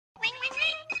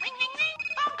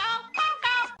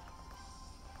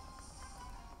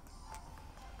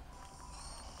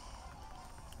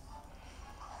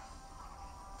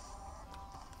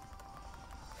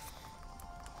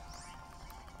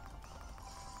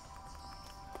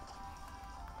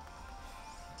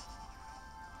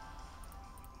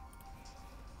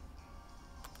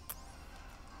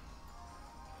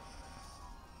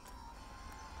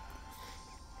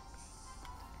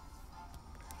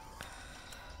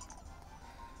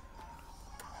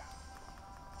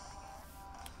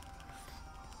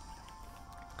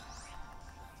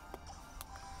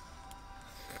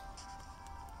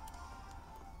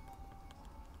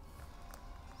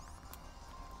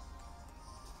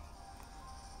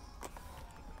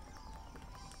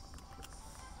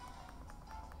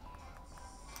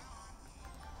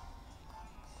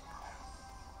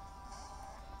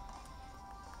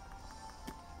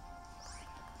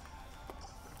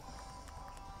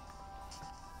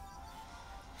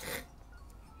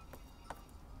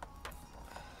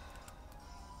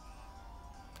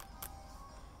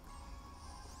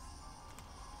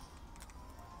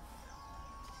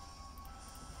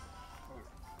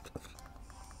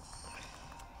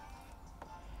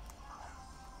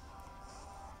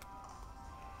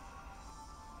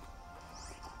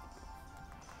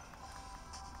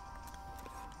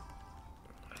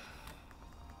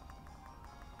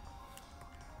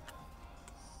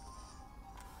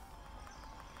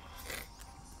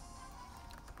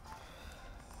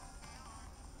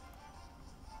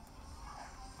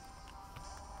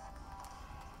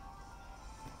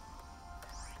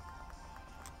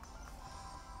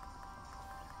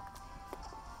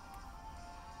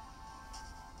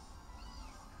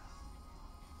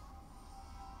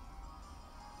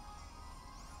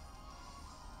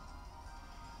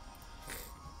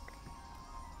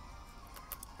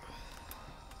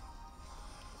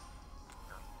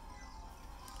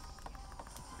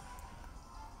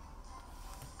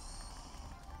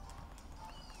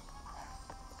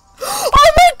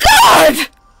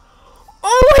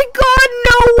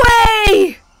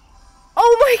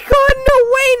no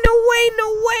way, no way, no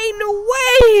way, no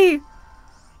way!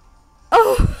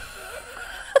 Oh!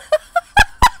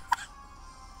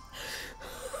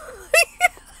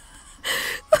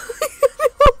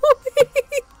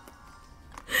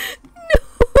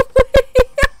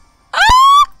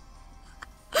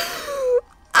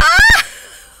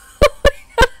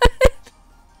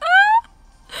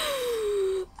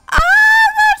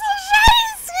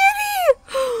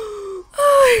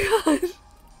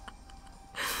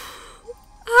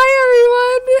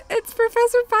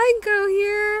 ProfessorPineco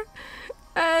here,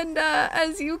 and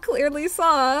as you clearly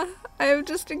saw, I have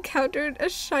just encountered a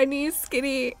shiny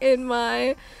Skitty in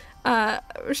my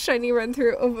shiny run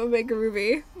through of Omega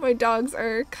Ruby. My dogs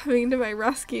are coming to my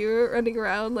rescue, running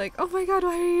around like, oh my god,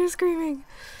 why are you screaming?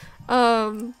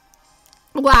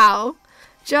 Wow.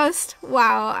 Just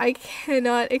wow. I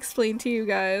cannot explain to you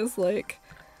guys, like,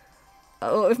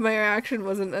 oh, if my reaction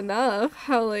wasn't enough,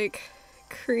 how, like,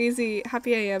 crazy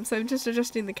happy I am. So I'm just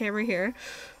adjusting the camera here.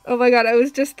 Oh my god, I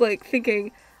was just like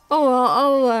thinking, oh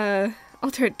well,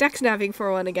 I'll start Dexnaving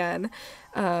for one again.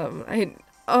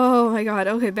 Oh my god,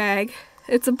 okay, bag.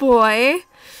 It's a boy.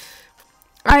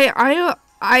 I'm in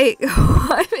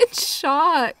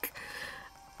shock.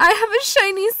 I have a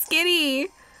shiny Skitty.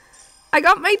 I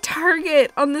got my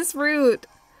target on this route.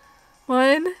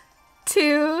 1,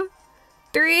 2,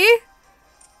 3,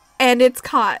 and it's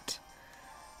caught.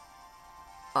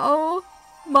 Oh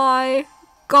my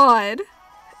god.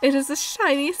 It is a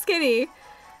shiny Skitty.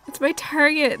 It's my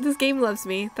target. This game loves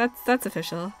me. That's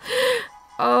official.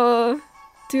 Oh,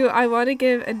 do I want to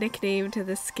give a nickname to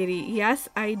this Skitty? Yes,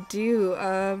 I do.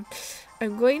 I'm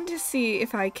going to see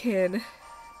if I can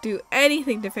do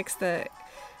anything to fix the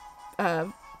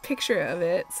picture of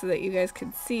it so that you guys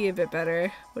can see a bit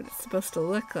better what it's supposed to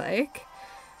look like.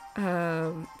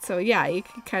 So yeah, you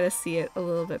can kind of see it a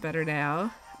little bit better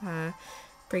now.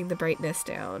 Bring the brightness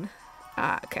down.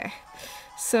 Okay.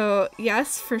 So,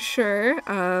 yes, for sure,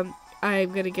 I'm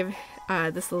gonna give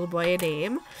this little boy a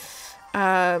name.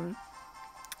 I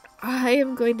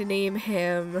am going to name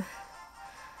him,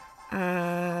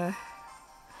 oh,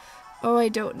 I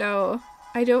don't know.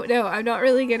 I'm not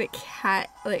really good at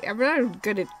I'm not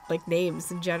good at, like,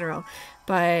 names in general,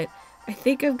 but I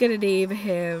think I'm gonna name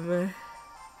him,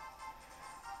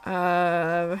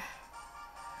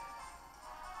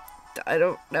 I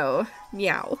don't know.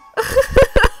 Meow.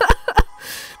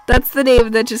 That's the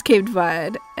name that just came to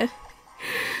mind.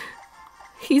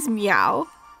 He's Meow.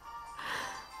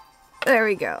 There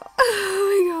we go. Oh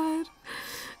my god.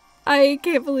 I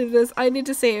can't believe this. I need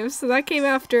to save. So that came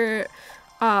after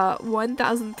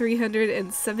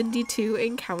 1,372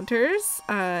 encounters,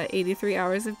 83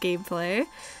 hours of gameplay,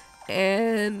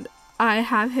 and I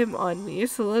have him on me.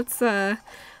 So let's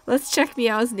check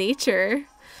Meow's nature.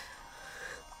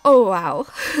 Oh wow.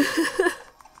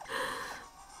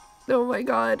 Oh my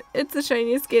god, it's a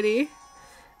shiny Skitty.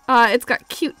 It's got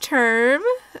cute charm,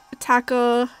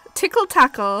 tickle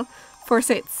tackle,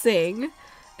 foresight sing.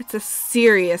 It's a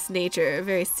serious nature, a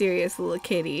very serious little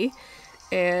kitty.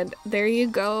 And there you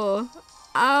go.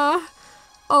 Oh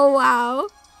wow.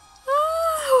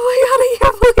 Oh my god, I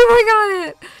can't believe I got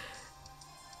it.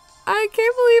 I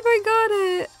can't believe I got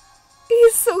it.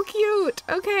 He's so cute.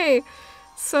 Okay.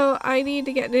 So I need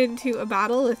to get into a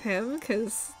battle with him,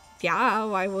 because, yeah,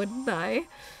 why wouldn't I?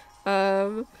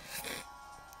 I'm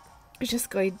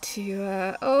just going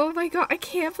to, oh my god, I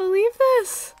can't believe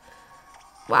this!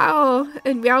 Wow,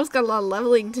 and Meow's got a lot of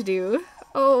leveling to do.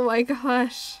 Oh my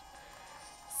gosh.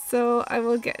 So I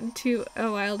will get into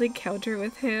a wild encounter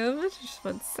with him. Just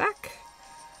one sec.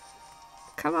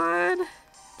 Come on.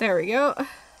 There we go.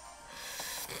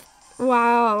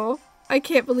 Wow. I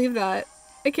can't believe that.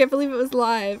 I can't believe it was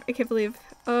live. I can't believe.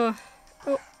 Oh.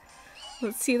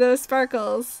 Let's see those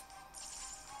sparkles.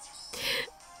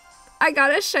 I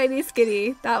got a shiny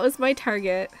Skitty. That was my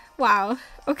target. Wow.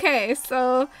 Okay,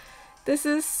 so this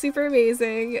is super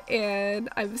amazing, and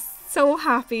I'm so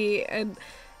happy. And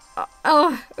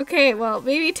oh, okay. Well,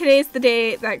 maybe today's the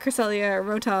day that Cresselia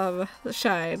Rotom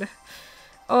shine.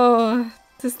 Oh,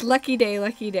 this lucky day,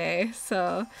 lucky day.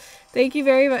 So. Thank you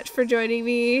very much for joining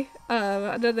me,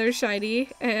 another shiny,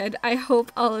 and I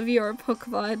hope all of your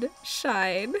Pokemon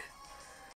shine.